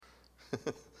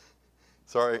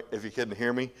Sorry if you couldn't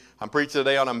hear me. I'm preaching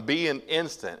today on being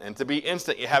instant. And to be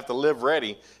instant, you have to live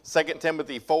ready. 2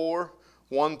 Timothy 4,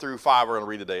 1 through 5 we're going to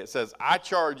read today. It says, I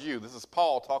charge you, this is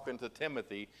Paul talking to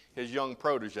Timothy, his young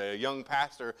protege, a young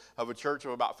pastor of a church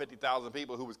of about 50,000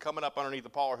 people who was coming up underneath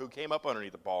of Paul, or who came up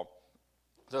underneath of Paul.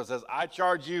 So it says, I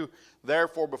charge you,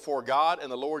 therefore, before God and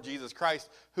the Lord Jesus Christ,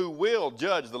 who will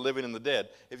judge the living and the dead.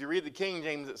 If you read the King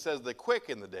James, it says the quick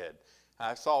and the dead.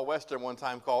 I saw a Western one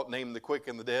time named The Quick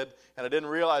and the Dead, and I didn't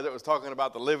realize it was talking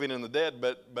about the living and the dead,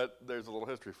 but there's a little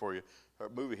history for you, or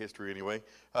movie history anyway.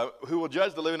 Who will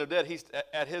judge the living and the dead? He's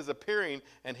at his appearing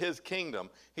and his kingdom.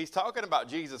 He's talking about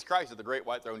Jesus Christ at the great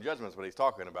white throne judgment is what he's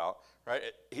talking about, right?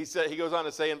 He goes on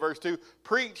to say in verse 2,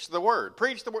 preach the word.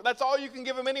 Preach the word. That's all you can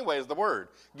give them anyway is the word.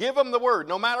 Give them the word.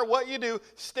 No matter what you do,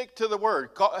 stick to the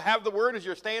word. Have the word as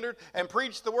your standard and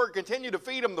preach the word. Continue to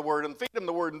feed them the word and feed them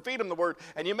the word and feed them the word.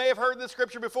 And you may have heard this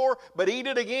scripture before, but eat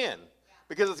it again.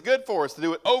 Because it's good for us to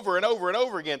do it over and over and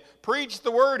over again. Preach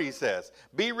the word, he says.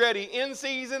 Be ready in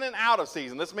season and out of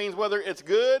season. This means whether it's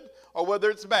good or whether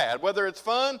it's bad. Whether it's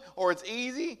fun or it's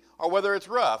easy or whether it's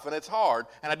rough and it's hard.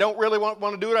 And I don't really want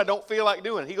to do it. I don't feel like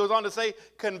doing it. He goes on to say,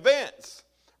 convince,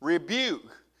 rebuke,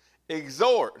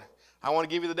 exhort. I want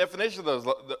to give you the definition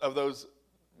of those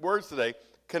words today.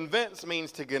 Convince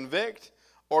means to convict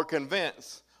or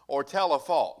convince or tell a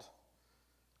fault.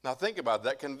 Now think about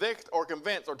that. Convict or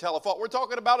convince or tell a fault. We're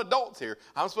talking about adults here.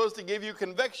 I'm supposed to give you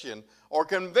conviction or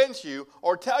convince you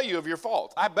or tell you of your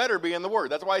faults. I better be in the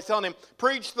Word. That's why he's telling him,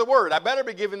 preach the Word. I better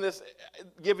be giving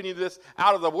you this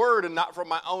out of the Word and not from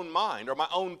my own mind or my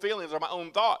own feelings or my own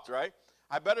thoughts, right?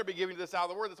 I better be giving you this out of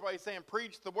the Word. That's why he's saying,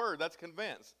 preach the Word. That's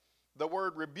convince. The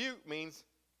word rebuke means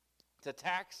to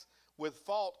tax with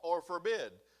fault or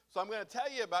forbid. So I'm going to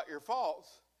tell you about your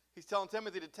faults. He's telling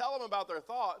Timothy to tell them about their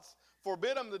thoughts.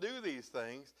 Forbid them to do these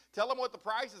things. Tell them what the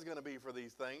price is going to be for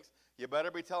these things. You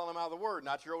better be telling them out of the word,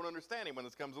 not your own understanding when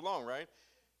this comes along, right?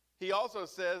 He also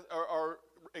says, or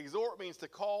exhort means to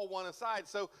call one aside.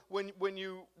 So when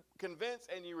you convince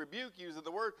and you rebuke using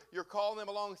the word, you're calling them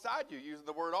alongside you using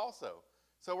the word also.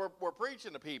 So we're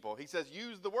preaching to people. He says,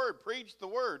 use the word, preach the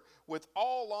word with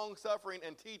all long suffering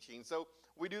and teaching. So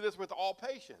we do this with all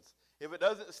patience. If it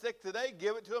doesn't stick today,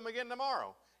 give it to them again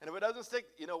tomorrow. And if it doesn't stick,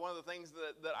 one of the things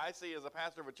that I see as a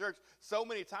pastor of a church, so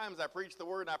many times I preach the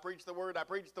word, and I preach the word, and I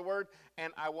preach the word,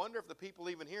 and I wonder if the people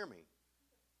even hear me.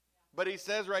 But he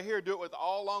says right here, do it with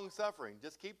all long suffering.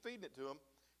 Just keep feeding it to them.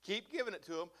 Keep giving it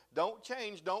to them. Don't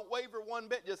change. Don't waver one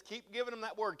bit. Just keep giving them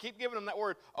that word. Keep giving them that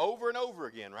word over and over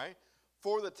again, right?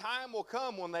 For the time will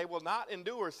come when they will not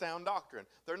endure sound doctrine.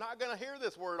 They're not going to hear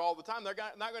this word all the time. They're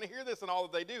not going to hear this in all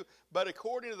that they do. But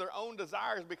according to their own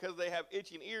desires, because they have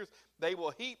itching ears, they will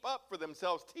heap up for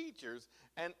themselves teachers.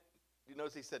 And you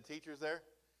notice he said teachers there?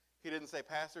 He didn't say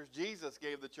pastors. Jesus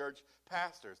gave the church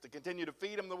pastors to continue to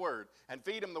feed them the word and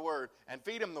feed them the word and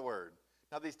feed them the word.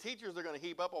 Now these teachers are going to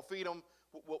heap up, will feed them,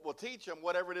 will teach them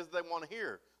whatever it is they want to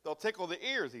hear. They'll tickle the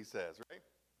ears, he says, right?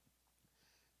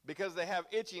 Because they have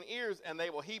itching ears, and they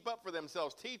will heap up for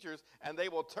themselves teachers, and they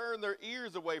will turn their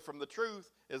ears away from the truth,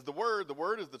 is the word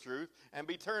is the truth, and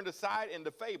be turned aside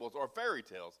into fables or fairy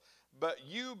tales. But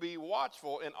you be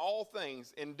watchful in all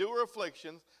things, endure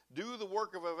afflictions, do the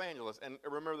work of evangelists. And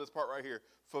remember this part right here.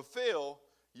 Fulfill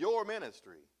your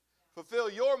ministry. Fulfill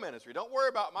your ministry. Don't worry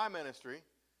about my ministry.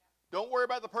 Don't worry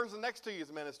about the person next to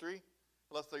you's ministry,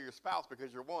 unless they're your spouse,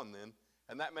 because you're one then.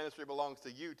 And that ministry belongs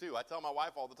to you too. I tell my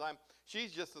wife all the time,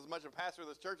 she's just as much a pastor of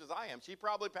this church as I am. She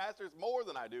probably pastors more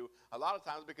than I do a lot of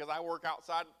times because I work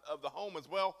outside of the home as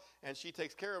well, and she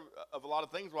takes care of a lot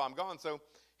of things while I'm gone. So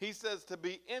he says to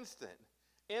be instant,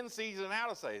 in season and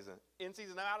out of season. In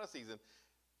season and out of season.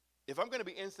 If I'm going to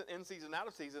be instant, in season and out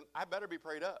of season, I better be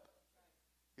prayed up.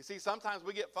 You see, sometimes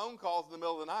we get phone calls in the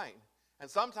middle of the night, and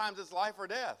sometimes it's life or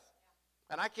death.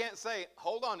 And I can't say,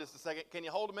 hold on just a second, can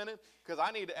you hold a minute? Because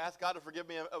I need to ask God to forgive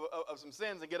me of some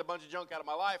sins and get a bunch of junk out of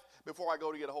my life before I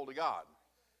go to get a hold of God.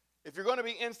 If you're going to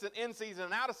be instant in season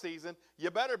and out of season, you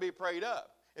better be prayed up.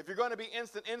 If you're going to be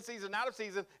instant in season and out of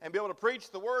season and be able to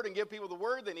preach the word and give people the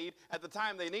word they need at the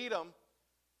time they need them,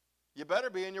 you better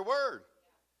be in your word.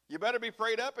 You better be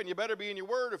prayed up, and you better be in your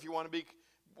word if you want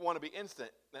to be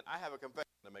instant. And I have a confession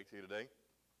to make to you today.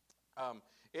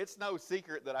 It's no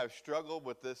secret that I've struggled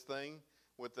with this thing,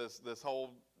 with this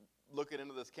whole looking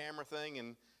into this camera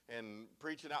thing and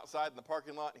preaching outside in the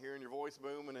parking lot and hearing your voice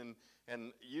booming and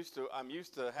I'm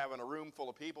used to having a room full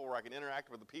of people where I can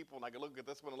interact with the people, and I can look at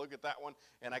this one and look at that one,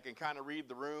 and I can kind of read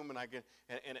the room, and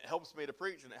and it helps me to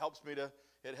preach, and it helps me to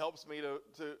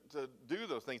do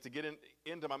those things, to get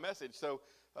into my message. So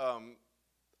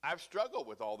I've struggled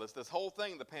with all this whole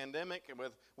thing, the pandemic, and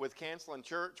with canceling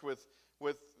church, with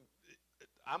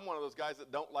I'm one of those guys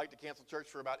that don't like to cancel church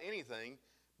for about anything,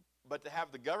 but to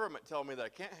have the government tell me that I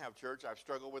can't have church, I've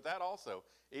struggled with that also.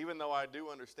 Even though I do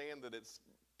understand that it's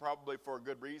probably for a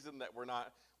good reason that we're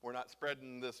not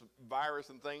spreading this virus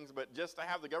and things, but just to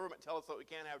have the government tell us that we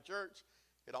can't have church,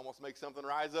 it almost makes something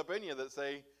rise up in you that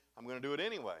say, I'm going to do it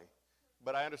anyway.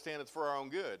 But I understand it's for our own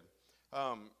good.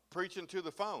 Preaching to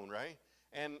the phone, right?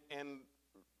 And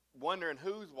wondering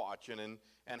who's watching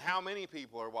and how many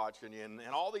people are watching you, and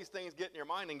all these things get in your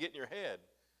mind and get in your head.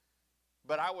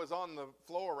 But I was on the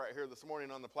floor right here this morning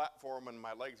on the platform, and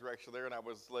my legs were actually there, and I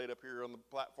was laid up here on the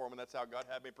platform, and that's how God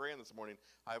had me praying this morning.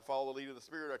 I follow the lead of the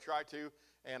Spirit. I try to,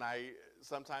 and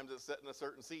sometimes it's sitting in a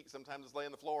certain seat. Sometimes it's laying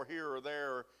on the floor here or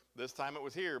there, or this time it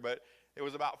was here. But it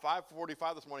was about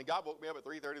 5:45 this morning. God woke me up at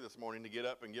 3:30 this morning to get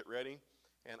up and get ready,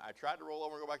 and I tried to roll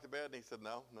over and go back to bed, and he said,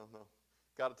 no.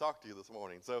 Got to talk to you this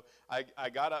morning. So I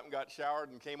got up and got showered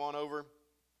and came on over.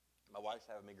 My wife's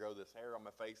having me grow this hair on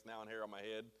my face now and hair on my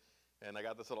head. And I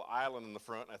got this little island in the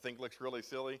front I think looks really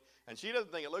silly. And she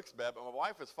doesn't think it looks bad, but my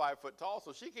wife is 5 foot tall,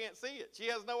 so she can't see it. She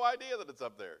has no idea that it's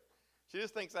up there. She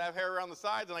just thinks I have hair around the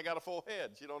sides and I got a full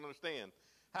head. She don't understand.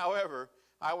 However,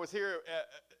 I was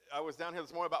down here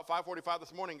this morning about 5:45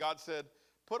 this morning. God said,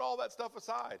 put all that stuff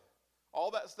aside. All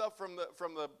that stuff from the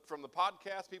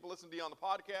podcast, people listening to you on the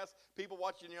podcast, people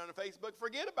watching you on Facebook,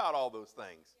 forget about all those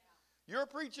things. Yeah. You're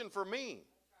preaching for me.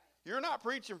 Right. You're not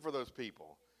preaching for those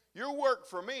people. You work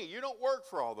for me. You don't work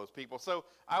for all those people. So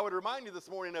I would remind you this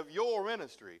morning of your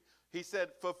ministry. He said,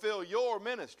 fulfill your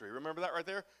ministry. Remember that right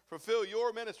there? Fulfill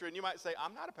your ministry. And you might say,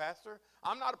 I'm not a pastor.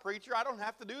 I'm not a preacher. I don't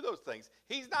have to do those things.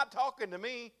 He's not talking to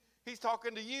me. He's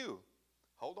talking to you.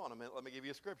 Hold on a minute. Let me give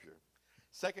you a scripture.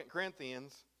 2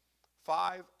 Corinthians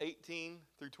 5:18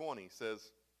 through 20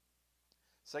 says,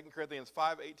 2 Corinthians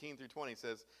 5:18 through 20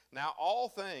 says, now all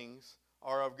things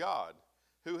are of God,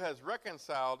 who has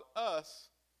reconciled us,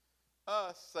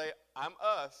 say, I'm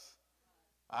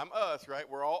us, right?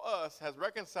 We're all us, has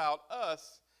reconciled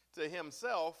us to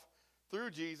himself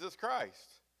through Jesus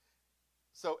Christ.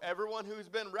 So everyone who's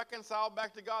been reconciled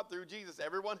back to God through Jesus,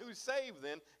 everyone who's saved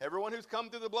then, everyone who's come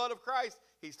through the blood of Christ,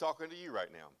 he's talking to you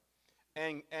right now.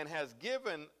 And has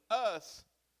given us,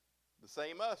 the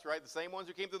same us, right? The same ones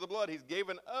who came through the blood, he's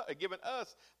given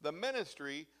us the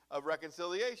ministry of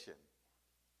reconciliation.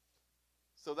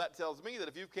 So that tells me that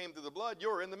if you came through the blood,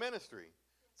 you're in the ministry.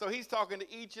 So he's talking to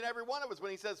each and every one of us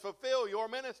when he says, fulfill your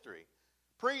ministry.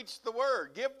 Preach the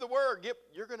word. Give the word.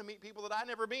 You're going to meet people that I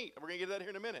never meet. And we're going to get to that here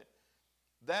in a minute.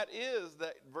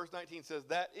 Verse 19 says,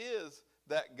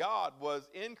 that God was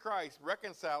in Christ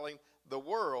reconciling the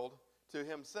world to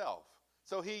himself.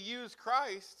 So he used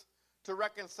Christ to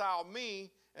reconcile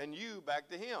me and you back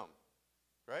to him.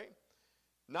 Right?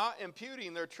 Not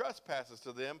imputing their trespasses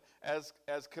to them as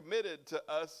committed to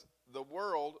us the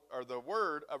world or the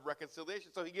word of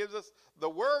reconciliation. So he gives us the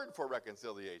word for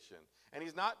reconciliation. And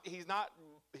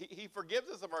he forgives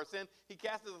us of our sin. He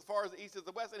casts us as far as the east is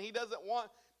the west. And he doesn't want,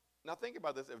 now think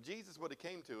about this, if Jesus would have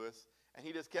came to us and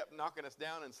he just kept knocking us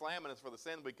down and slamming us for the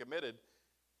sin we committed,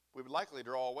 we would likely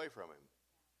draw away from him.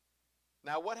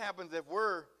 Now what happens if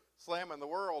we're slamming the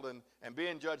world and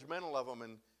being judgmental of them?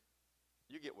 And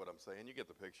you get what I'm saying. You get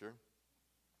the picture.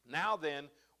 Now then,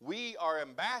 we are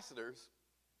ambassadors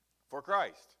for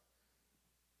Christ.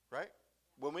 Right?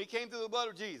 When we came through the blood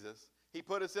of Jesus, he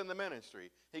put us in the ministry.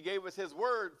 He gave us his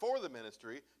word for the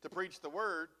ministry to preach the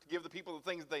word, to give the people the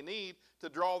things that they need, to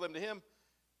draw them to him.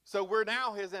 So we're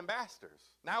now his ambassadors.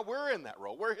 Now we're in that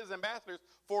role. We're his ambassadors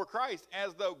for Christ,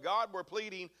 as though God were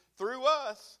pleading through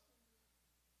us.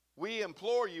 We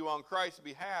implore you on Christ's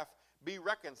behalf, be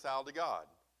reconciled to God.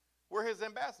 We're his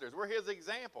ambassadors. We're his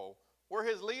example. We're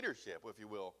his leadership, if you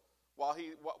will, while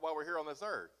we're here on this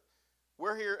earth.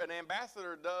 We're here, an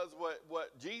ambassador does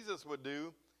what Jesus would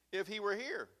do if he were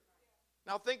here.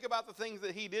 Now think about the things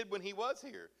that he did when he was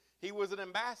here. He was an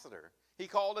ambassador. He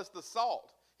called us the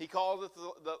salt. He calls us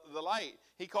the light.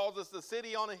 He calls us the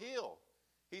city on a hill.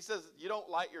 He says, you don't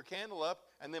light your candle up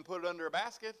and then put it under a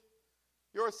basket.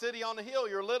 You're a city on a hill.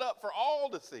 You're lit up for all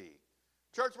to see.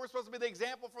 Church, we're supposed to be the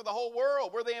example for the whole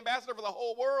world. We're the ambassador for the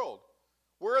whole world.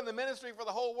 We're in the ministry for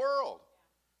the whole world,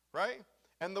 right?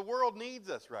 And the world needs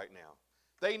us right now.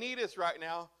 They need us right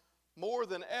now more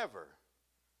than ever.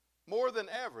 More than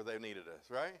ever they've needed us,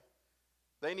 right?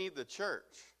 They need the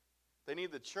church. They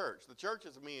need the church. The church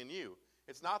is me and you.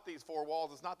 It's not these four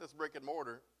walls. It's not this brick and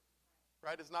mortar,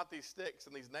 right? It's not these sticks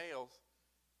and these nails.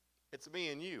 It's me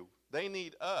and you. They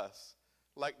need us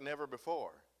like never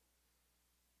before.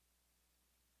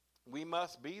 We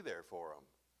must be there for them.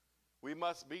 We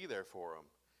must be there for them.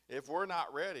 If we're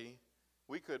not ready,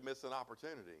 we could miss an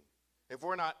opportunity. If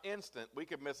we're not instant, we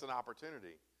could miss an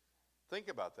opportunity. Think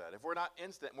about that. If we're not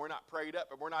instant, and we're not prayed up,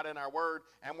 and we're not in our word,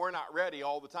 and we're not ready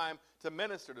all the time to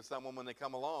minister to someone when they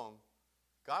come along,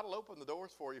 God will open the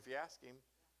doors for you if you ask him.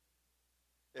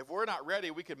 If we're not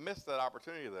ready, we could miss that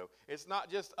opportunity, though. It's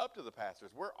not just up to the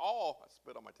pastors. I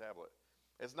spit on my tablet.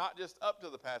 It's not just up to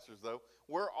the pastors, though.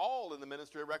 We're all in the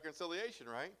ministry of reconciliation,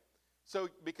 right? So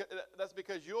that's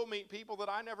because you'll meet people that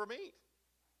I never meet.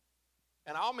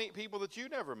 And I'll meet people that you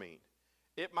never meet.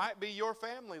 It might be your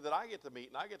family that I get to meet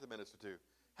and I get to minister to.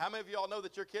 How many of y'all know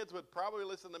that your kids would probably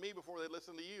listen to me before they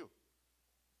listen to you?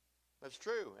 That's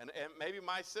true. And maybe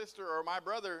my sister or my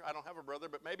brother, I don't have a brother,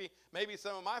 but maybe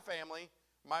some of my family,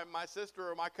 my sister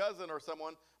or my cousin or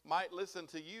someone might listen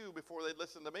to you before they'd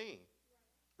listen to me.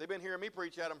 They've been hearing me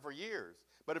preach at them for years.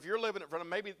 But if you're living it from them,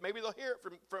 maybe they'll hear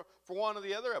it from one of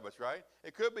the other of us, right?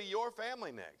 It could be your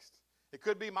family next. It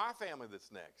could be my family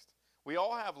that's next. We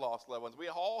all have lost loved ones. We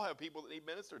all have people that need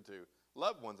ministered to.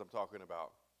 Loved ones I'm talking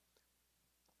about.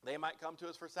 They might come to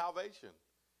us for salvation.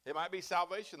 It might be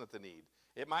salvation that they need.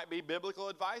 It might be biblical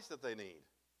advice that they need.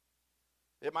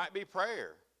 It might be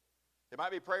prayer. It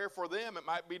might be prayer for them. It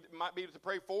might be to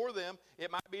pray for them.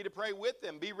 It might be to pray with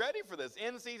them. Be ready for this.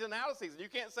 In season, out of season. You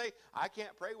can't say, I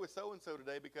can't pray with so-and-so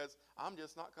today because I'm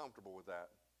just not comfortable with that.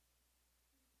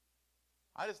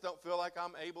 I just don't feel like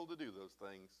I'm able to do those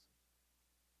things.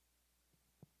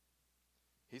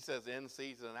 He says in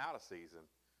season and out of season.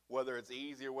 Whether it's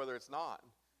easy or whether it's not.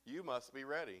 You must be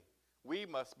ready. We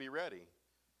must be ready.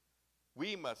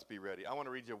 We must be ready. I want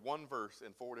to read you one verse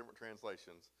in 4 different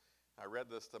translations. I read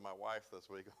this to my wife this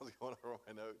week. I was going over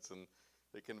my notes, and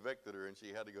it convicted her, and she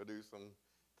had to go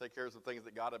take care of some things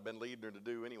that God had been leading her to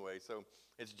do anyway. So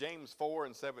it's James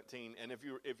 4:17. And if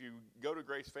you go to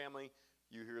Grace Family,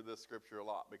 you hear this scripture a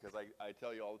lot because I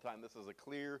tell you all the time, this is a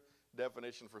clear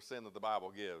definition for sin that the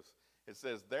Bible gives. It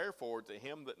says, therefore, to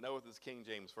him that knoweth, is King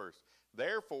James first.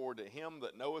 Therefore, to him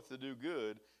that knoweth to do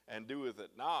good and doeth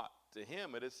it not, to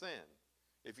him it is sin.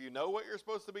 If you know what you're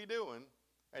supposed to be doing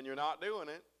and you're not doing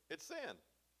it, it's sin.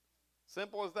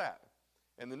 Simple as that.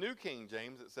 In the New King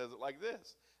James, it says it like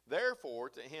this. Therefore,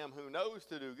 to him who knows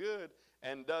to do good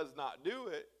and does not do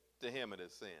it, to him it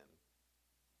is sin.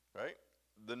 Right?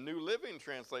 The New Living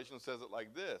Translation says it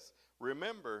like this.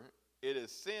 Remember, it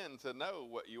is sin to know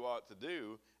what you ought to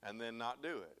do and then not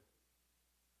do it.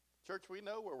 Church, we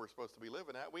know where we're supposed to be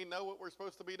living at. We know what we're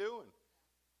supposed to be doing.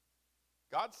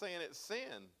 God's saying it's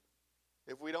sin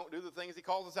if we don't do the things he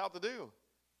calls us out to do.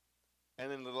 And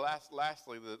then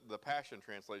lastly, the Passion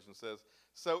Translation says,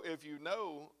 so if you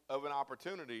know of an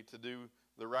opportunity to do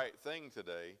the right thing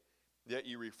today, yet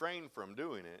you refrain from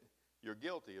doing it, you're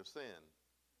guilty of sin.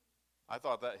 I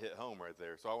thought that hit home right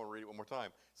there, so I want to read it one more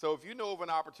time. So if you know of an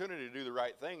opportunity to do the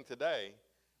right thing today,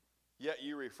 yet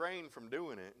you refrain from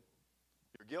doing it,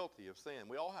 you're guilty of sin.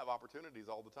 We all have opportunities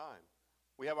all the time.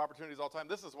 We have opportunities all the time.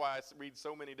 This is why I read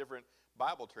so many different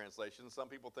Bible translations. Some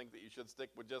people think that you should stick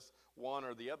with just one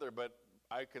or the other, but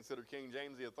I consider King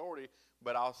James the authority,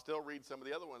 but I'll still read some of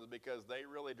the other ones because they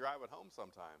really drive it home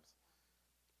sometimes.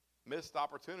 Missed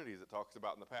opportunities it talks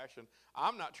about in the Passion.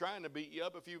 I'm not trying to beat you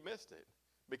up if you've missed it.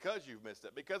 Because you've missed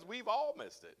it. Because we've all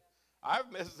missed it.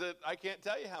 I've missed it. I can't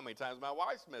tell you how many times. My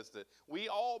wife's missed it. We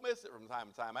all miss it from time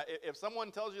to time. If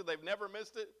someone tells you they've never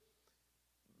missed it,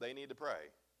 they need to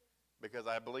pray. Because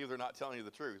I believe they're not telling you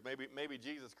the truth. Maybe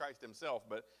Jesus Christ himself,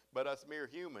 but us mere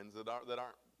humans that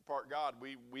aren't part God,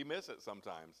 we miss it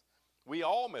sometimes. We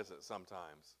all miss it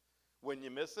sometimes. When you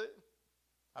miss it,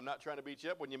 I'm not trying to beat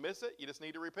you up. When you miss it, you just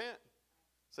need to repent.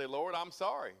 Say, Lord, I'm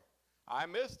sorry. I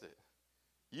missed it.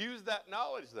 Use that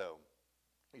knowledge, though.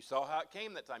 You saw how it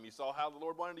came that time. You saw how the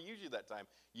Lord wanted to use you that time.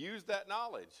 Use that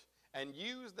knowledge. And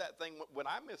use that thing. When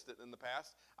I missed it in the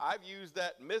past, I've used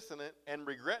that missing it and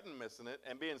regretting missing it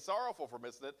and being sorrowful for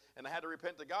missing it, and I had to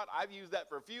repent to God. I've used that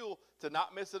for fuel to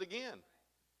not miss it again.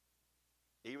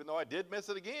 Even though I did miss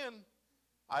it again,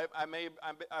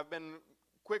 I've been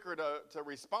quicker to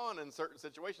respond in certain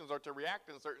situations or to react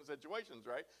in certain situations,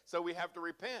 right? So we have to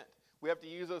repent. We have to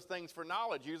use those things for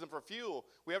knowledge, use them for fuel.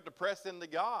 We have to press into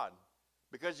God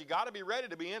because you got to be ready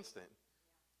to be instant.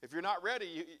 If you're not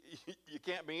ready, you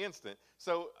can't be instant.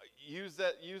 So use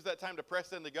that time to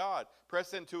press into God,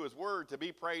 press into his word, to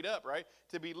be prayed up, right?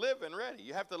 To be living ready.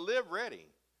 You have to live ready.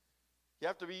 You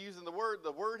have to be using the word.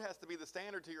 The word has to be the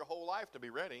standard to your whole life to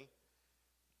be ready.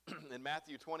 In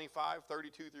Matthew 25,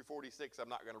 32 through 46, I'm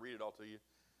not going to read it all to you.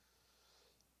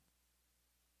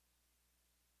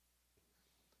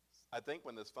 I think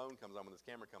when this phone comes on, when this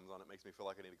camera comes on, it makes me feel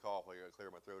like I need to cough, like I got to clear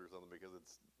my throat or something because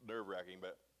it's nerve-wracking.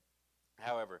 But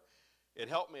however, It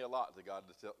helped me a lot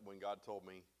when God told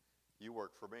me, you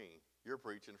work for me. You're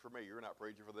preaching for me. You're not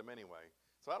preaching for them anyway.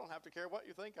 So I don't have to care what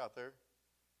you think out there.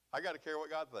 I got to care what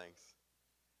God thinks.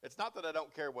 It's not that I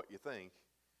don't care what you think.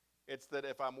 It's that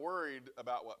if I'm worried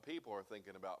about what people are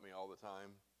thinking about me all the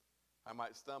time, I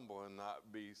might stumble and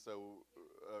not be so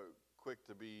quick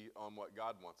to be on what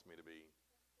God wants me to be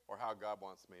or how God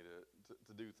wants me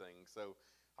to do things. So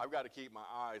I've got to keep my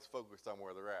eyes focused on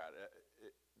where they're at.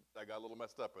 I got a little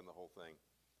messed up in the whole thing.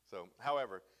 So,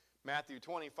 however, Matthew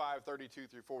 25, 32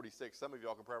 through 46, some of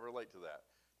y'all can probably relate to that.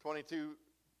 25,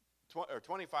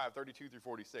 32 through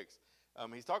 46.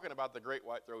 He's talking about the great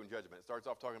white throne judgment. It starts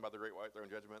off talking about the great white throne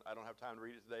judgment. I don't have time to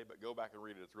read it today, but go back and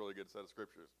read it. It's a really good set of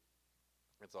scriptures.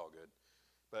 It's all good.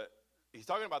 But he's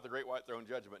talking about the great white throne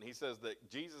judgment. He says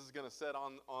that Jesus is going to sit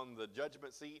on the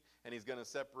judgment seat, and he's going to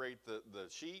separate the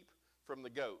sheep from the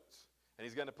goats. And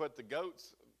he's going to put the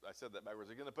goats, I said that backwards,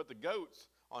 he's going to put the goats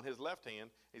on his left hand.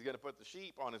 He's going to put the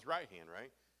sheep on his right hand, right?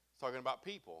 He's talking about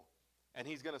people. And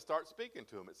he's going to start speaking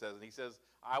to them, it says. And he says,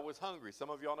 I was hungry. Some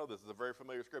of y'all know this is a very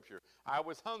familiar scripture. I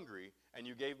was hungry, and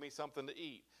you gave me something to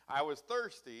eat. I was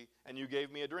thirsty, and you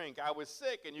gave me a drink. I was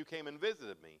sick, and you came and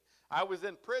visited me. I was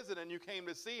in prison, and you came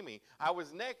to see me. I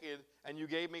was naked, and you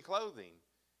gave me clothing.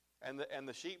 And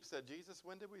the sheep said, Jesus,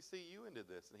 when did we see you and did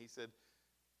this? And he said,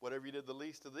 whatever you did the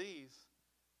least of these,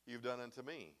 you've done unto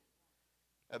me.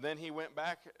 And then he went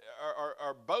back,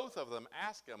 or both of them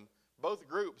asked him, both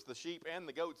groups, the sheep and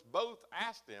the goats, both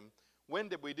asked him, when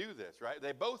did we do this, right?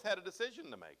 They both had a decision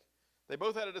to make.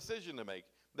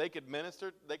 They could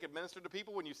minister to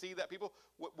people. When you see that people,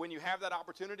 when you have that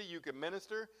opportunity, you can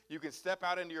minister. You can step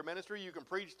out into your ministry. You can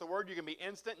preach the word. You can be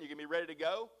instant. You can be ready to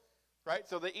go, right?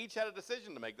 So they each had a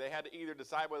decision to make. They had to either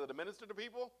decide whether to minister to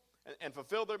people and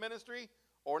fulfill their ministry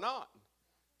or not.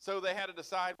 So they had to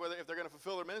decide whether if they're going to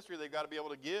fulfill their ministry, they've got to be able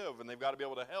to give, and they've got to be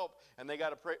able to help, and they've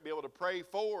got to be able to pray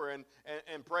for and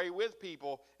pray with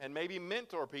people, and maybe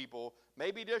mentor people,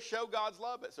 maybe just show God's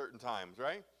love at certain times,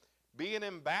 right? Be an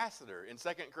ambassador. In 2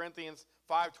 Corinthians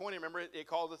 5:20, remember, it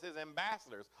calls us his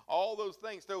ambassadors. All those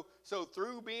things. So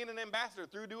through being an ambassador,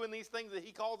 through doing these things that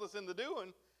he calls us into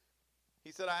doing,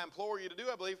 he said, I implore you to do,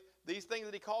 I believe, these things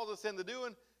that he calls us into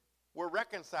doing, we're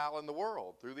reconciling the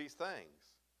world through these things.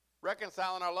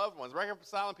 Reconciling our loved ones,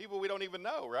 reconciling people we don't even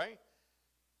know, right?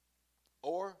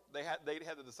 Or they'd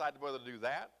had to decide whether to do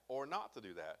that or not to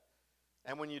do that.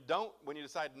 And when you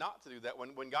decide not to do that,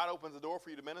 when God opens the door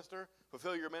for you to minister,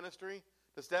 fulfill your ministry,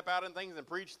 to step out in things and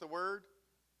preach the word,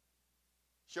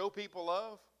 show people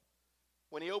love,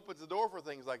 when he opens the door for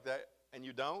things like that and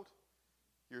you don't,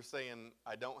 you're saying,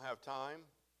 I don't have time,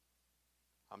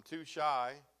 I'm too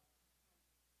shy,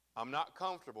 I'm not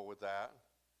comfortable with that.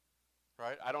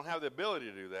 Right? I don't have the ability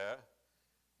to do that.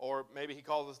 Or maybe he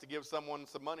calls us to give someone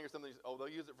some money or something. Oh, they'll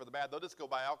use it for the bad. They'll just go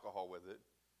buy alcohol with it.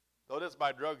 They'll just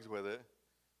buy drugs with it.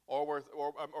 Or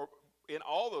in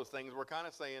all those things, we're kind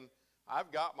of saying,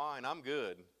 I've got mine. I'm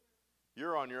good.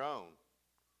 You're on your own.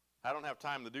 I don't have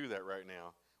time to do that right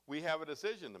now. We have a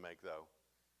decision to make, though.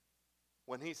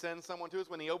 When he sends someone to us,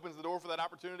 when he opens the door for that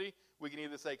opportunity, we can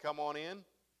either say, come on in,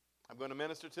 I'm going to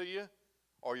minister to you,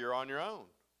 or you're on your own.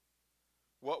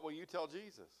 What will you tell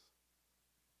Jesus?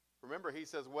 Remember, he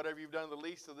says, whatever you've done to the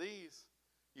least of these,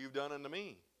 you've done unto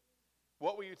me.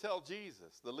 What will you tell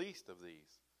Jesus, the least of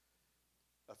these?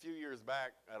 A few years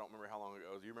back, I don't remember how long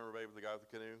ago. Do you remember, babe, the guy with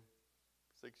the canoe?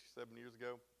 6 or 7 years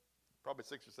ago? Probably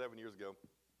 6 or 7 years ago.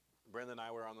 Brenda and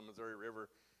I were on the Missouri River.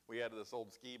 We had this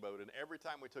old ski boat, and every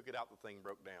time we took it out, the thing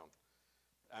broke down.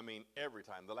 I mean, every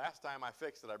time. The last time I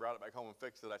fixed it, I brought it back home and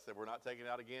fixed it. I said, we're not taking it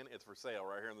out again. It's for sale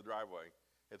right here in the driveway.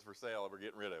 It's for sale. We're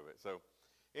getting rid of it. So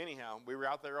anyhow, we were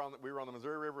out there we were on the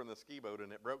Missouri River in the ski boat,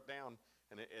 and it broke down,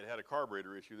 and it had a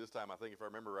carburetor issue this time, I think, if I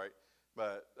remember right.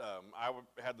 But I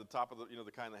had the top of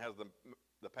the kind that has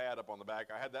the pad up on the back.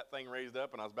 I had that thing raised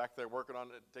up, and I was back there working on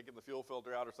it, taking the fuel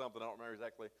filter out or something. I don't remember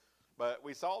exactly. But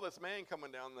we saw this man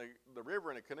coming down the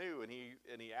river in a canoe, and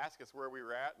he asked us where we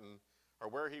were at or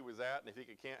where he was at, and if he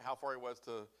could how far he was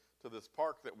to this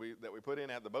park that we put in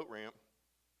at the boat ramp,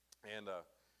 and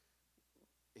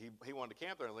he wanted to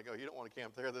camp there. I was like, oh, you don't want to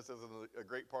camp there. This isn't a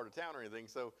great part of town or anything.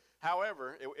 So,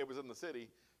 however, it was in the city.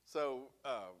 So,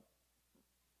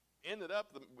 ended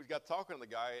up, we got talking to the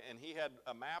guy, and he had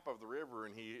a map of the river,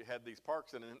 and he had these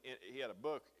parks, and he had a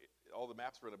book. All the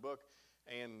maps were in a book,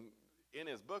 and in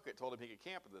his book, it told him he could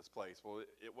camp at this place. Well,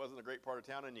 it wasn't a great part of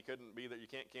town, and you couldn't be there. You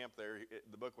can't camp there.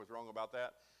 The book was wrong about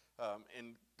that.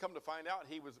 And come to find out,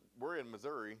 we're in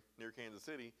Missouri, near Kansas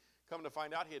City. Come to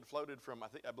find out, he had floated from,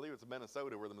 I believe it's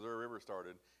Minnesota where the Missouri River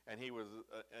started, and he was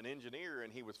an engineer,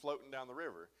 and he was floating down the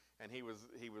river, and he was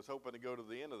hoping to go to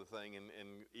the end of the thing and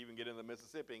even get into the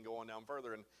Mississippi and go on down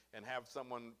further and have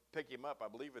someone pick him up, I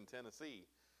believe in Tennessee,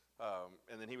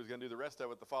 and then he was going to do the rest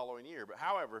of it the following year. But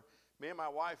however, me and my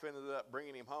wife ended up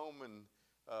bringing him home, and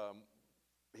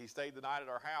he stayed the night at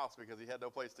our house because he had no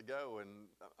place to go, and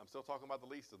I'm still talking about the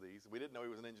least of these. We didn't know he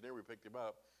was an engineer. We picked him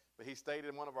up. But he stayed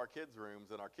in one of our kids'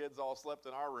 rooms, and our kids all slept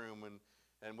in our room,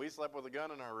 and we slept with a gun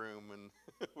in our room, and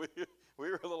we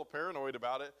were a little paranoid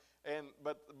about it.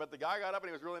 But the guy got up, and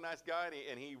he was a really nice guy,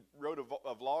 and he wrote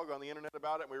a vlog on the internet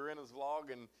about it. We were in his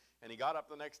vlog, and he got up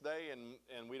the next day,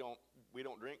 and we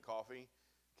don't drink coffee.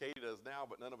 Katie does now,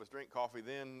 but none of us drink coffee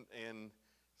then, and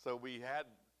so we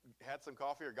had some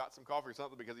coffee or got some coffee or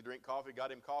something because he drank coffee,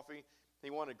 got him coffee. He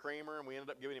wanted creamer, and we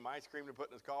ended up giving him ice cream to put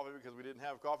in his coffee because we didn't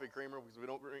have coffee creamer because we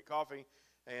don't drink coffee.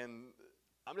 And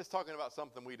I'm just talking about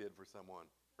something we did for someone,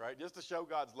 right? Just to show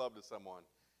God's love to someone.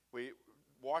 We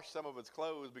washed some of his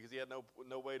clothes because he had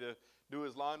no way to do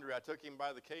his laundry. I took him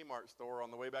by the Kmart store on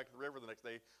the way back to the river the next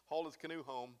day, hauled his canoe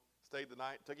home, stayed the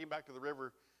night, took him back to the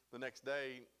river the next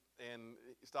day, and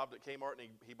he stopped at Kmart, and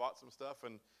he bought some stuff,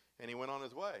 and he went on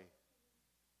his way.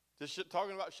 Just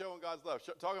talking about showing God's love,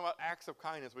 talking about acts of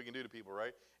kindness we can do to people,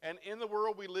 right? And in the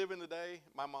world we live in today,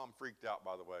 my mom freaked out,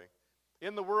 by the way.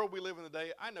 In the world we live in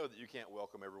today, I know that you can't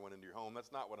welcome everyone into your home.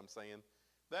 That's not what I'm saying.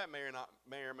 That may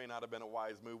or may not have been a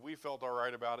wise move. We felt all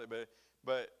right about it,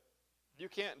 but you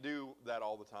can't do that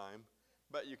all the time.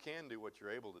 But you can do what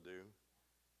you're able to do.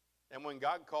 And when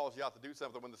God calls you out to do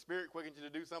something, when the Spirit quickens you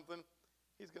to do something,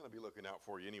 he's going to be looking out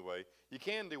for you anyway. You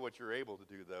can do what you're able to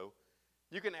do, though.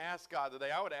 You can ask God today.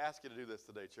 I would ask you to do this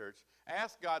today, church.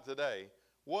 Ask God today,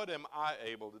 what am I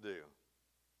able to do?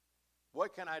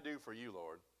 What can I do for you,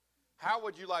 Lord? How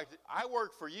would you like to? I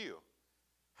work for you.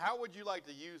 How would you like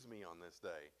to use me on this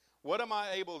day? What am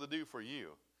I able to do for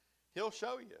you? He'll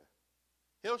show you.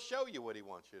 He'll show you what he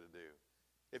wants you to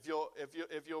do.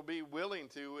 If you'll be willing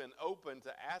to and open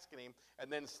to asking him, and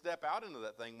then step out into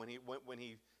that thing when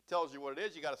he tells you what it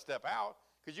is, you got to step out,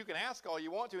 because you can ask all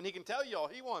you want to, and he can tell you all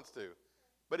he wants to.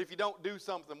 But if you don't do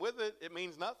something with it, it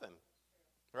means nothing,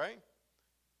 right?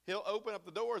 He'll open up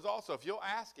the doors also. If you'll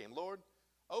ask him, Lord,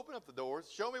 open up the doors.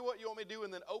 Show me what you want me to do,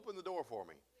 and then open the door for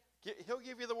me. He'll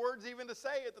give you the words even to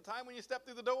say at the time when you step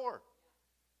through the door.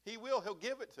 He will. He'll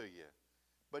give it to you.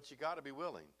 But you got to be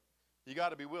willing. You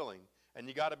got to be willing, and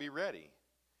you got to be ready.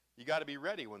 You got to be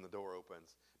ready when the door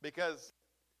opens. Because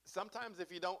sometimes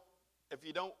if you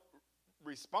don't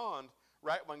respond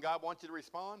right when God wants you to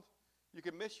respond, you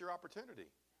can miss your opportunity.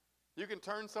 You can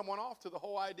turn someone off to the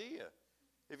whole idea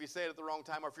if you say it at the wrong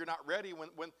time, or if you're not ready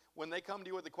when they come to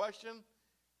you with a question.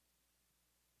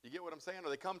 You get what I'm saying? Or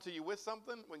they come to you with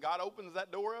something. When God opens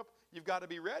that door up, you've got to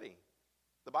be ready.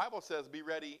 The Bible says be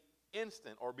ready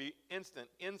instant, or be instant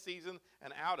in season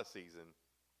and out of season.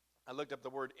 I looked up the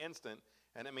word instant,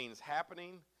 and it means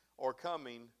happening or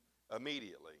coming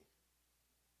immediately.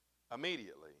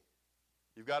 Immediately.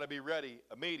 You've got to be ready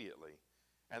immediately.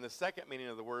 And the second meaning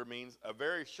of the word means a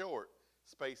very short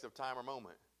space of time or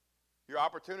moment. Your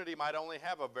opportunity might only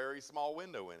have a very small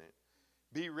window in it.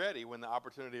 Be ready when the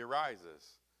opportunity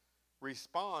arises.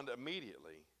 Respond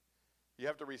immediately. You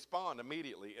have to respond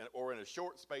immediately or in a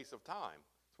short space of time.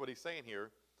 That's what he's saying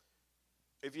here.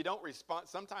 If you don't respond,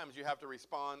 sometimes you have to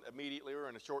respond immediately or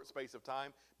in a short space of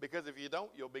time, because if you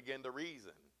don't, you'll begin to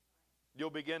reason. You'll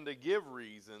begin to give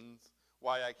reasons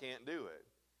why I can't do it.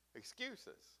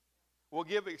 Excuses. We'll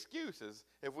give excuses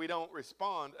if we don't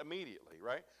respond immediately,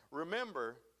 right?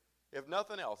 Remember, if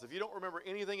nothing else, if you don't remember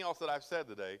anything else that I've said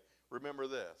today, remember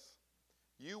this.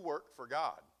 You work for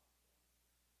God.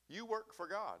 You work for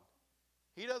God.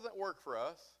 He doesn't work for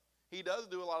us. He does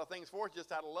do a lot of things for us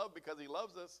just out of love because he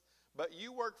loves us, but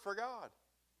you work for God.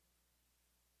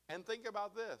 And think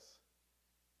about this.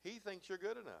 He thinks you're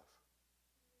good enough.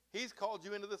 He's called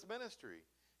you into this ministry.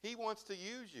 He wants to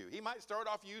use you. He might start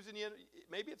off using you.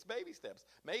 Maybe it's baby steps.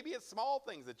 Maybe it's small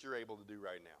things that you're able to do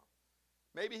right now.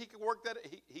 Maybe he can work that.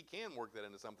 He can work that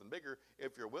into something bigger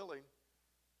if you're willing.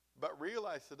 But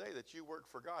realize today that you work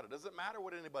for God. It doesn't matter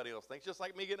what anybody else thinks. Just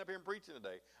like me getting up here and preaching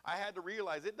today. I had to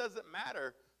realize it doesn't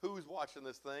matter who's watching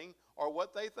this thing or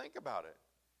what they think about it.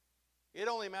 It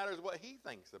only matters what he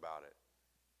thinks about it.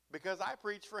 Because I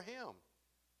preach for him.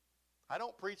 I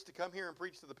don't preach to come here and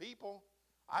preach to the people.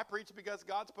 I preach because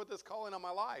God's put this calling on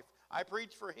my life. I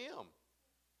preach for him.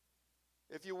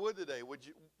 If you would today, would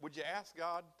you ask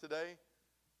God today,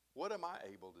 what am I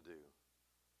able to do?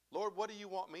 Lord, what do you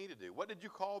want me to do? What did you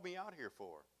call me out here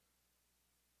for?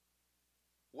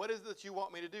 What is it that you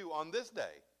want me to do on this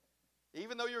day?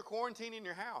 Even though you're quarantined in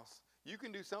your house, you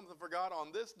can do something for God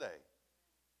on this day.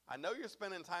 I know you're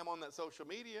spending time on that social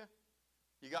media.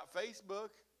 You got Facebook.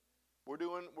 We're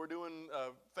doing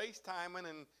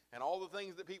FaceTiming and all the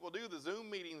things that people do, the Zoom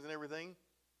meetings and everything.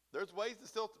 There's ways to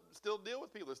still deal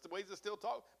with people. There's ways to still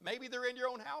talk. Maybe they're in your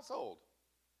own household.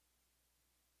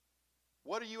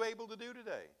 What are you able to do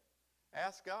today?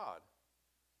 Ask God.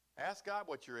 Ask God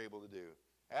what you're able to do.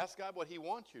 Ask God what he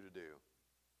wants you to do.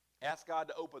 Ask God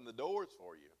to open the doors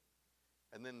for you.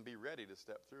 And then be ready to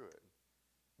step through it.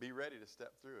 Be ready to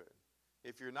step through it.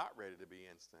 If you're not ready to be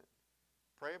instant,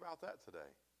 pray about that today.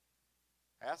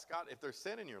 Ask God if there's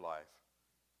sin in your life.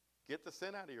 Get the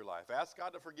sin out of your life. Ask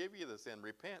God to forgive you the sin.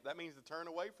 Repent. That means to turn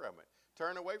away from it.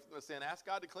 Turn away from the sin. Ask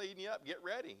God to clean you up. Get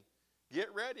ready.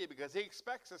 Get ready because he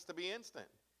expects us to be instant.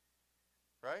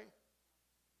 Right?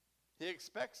 He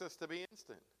expects us to be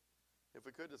instant. If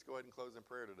we could just go ahead and close in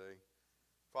prayer today.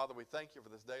 Father, we thank you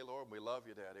for this day, Lord, and we love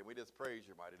you, Daddy, and we just praise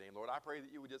your mighty name. Lord, I pray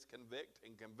that you would just convict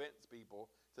and convince people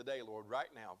today, Lord,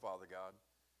 right now, Father God,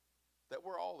 that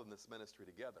we're all in this ministry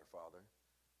together, Father.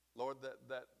 Lord,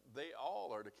 that they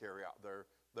all are to carry out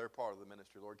their part of the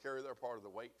ministry, Lord, carry their part of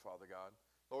the weight, Father God.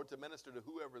 Lord, to minister to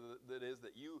whoever that is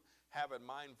that you have in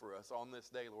mind for us on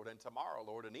this day, Lord, and tomorrow,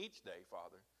 Lord, and each day,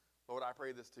 Father. Lord, I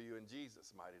pray this to you in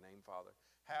Jesus' mighty name, Father.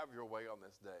 Have your way on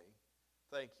this day.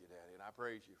 Thank you, Daddy, and I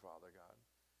praise you, Father God.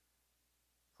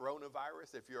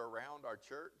 Coronavirus, if you're around our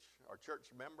church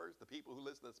members, the people who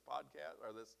listen to this podcast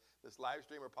or this live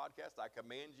stream or podcast, I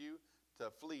command you to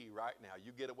flee right now.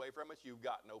 You get away from us. You've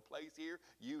got no place here.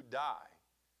 You die.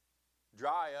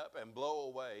 Dry up and blow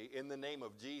away in the name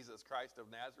of Jesus Christ of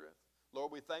Nazareth.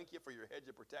 Lord, we thank you for your hedge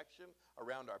of protection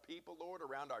around our people, Lord,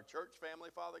 around our church family,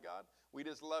 Father God. We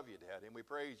just love you, Dad, and we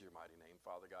praise your mighty name,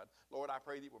 Father God. Lord, I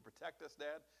pray that you will protect us,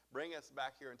 Dad. Bring us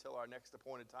back here until our next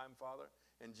appointed time, Father.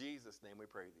 In Jesus' name we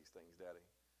pray these things, Daddy.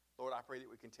 Lord, I pray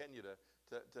that we continue to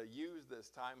use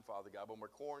this time, Father God, when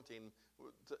we're quarantined,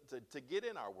 to get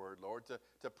in our word, Lord,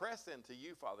 to press into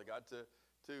you, Father God,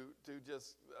 to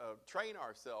just train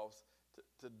ourselves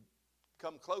to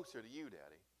come closer to you,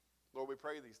 Daddy. Lord, we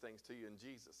pray these things to you in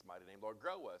Jesus' mighty name. Lord,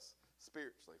 grow us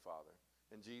spiritually, Father.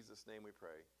 In Jesus' name we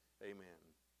pray. Amen.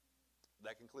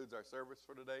 That concludes our service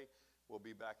for today. We'll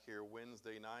be back here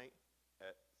Wednesday night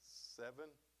at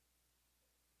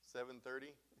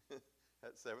 7:30.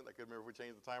 At 7. I couldn't remember if we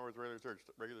changed the time or it's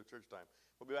regular church time.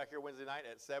 We'll be back here Wednesday night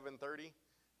at 7:30.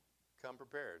 Come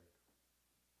prepared.